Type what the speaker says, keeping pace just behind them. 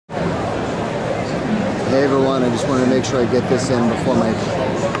Hey everyone, I just wanted to make sure I get this in before my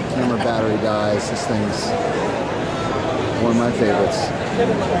camera battery dies. This thing's one of my favorites.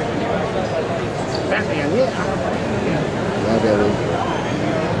 Batman, yeah. Yeah, baby.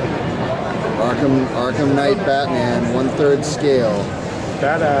 Arkham Knight Batman, 1/3 scale.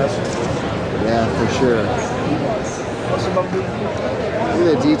 Badass. Yeah, for sure. What's the bump? Look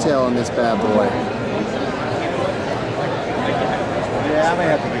at the detail on this bad boy. Yeah, I may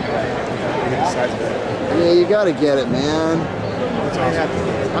have to get that. Get the size of it. Yeah, you gotta get it, man.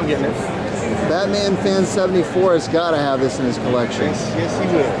 I'm getting it. Batman Fan 74 has gotta have this in his collection. Yes, he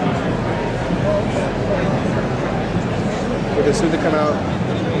will. With as soon as they come out,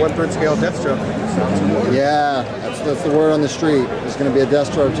 1/3 scale Deathstroke. Sounds cool. Yeah, that's the word on the street. There's gonna be a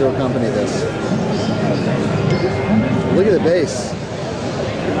Deathstroke to accompany this. Look at the base.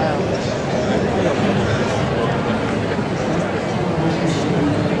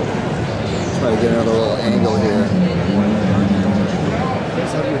 Try to get another little angle here.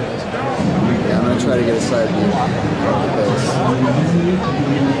 Yeah, I'm gonna try to get a side view of the base.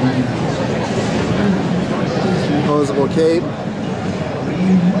 Composable cape.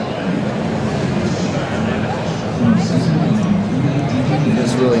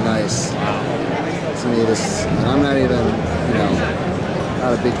 It's really nice. To me, this, and I'm not even, you know,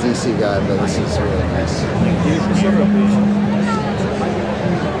 not a big DC guy, but this is really nice.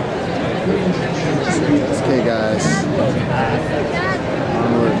 Okay, guys.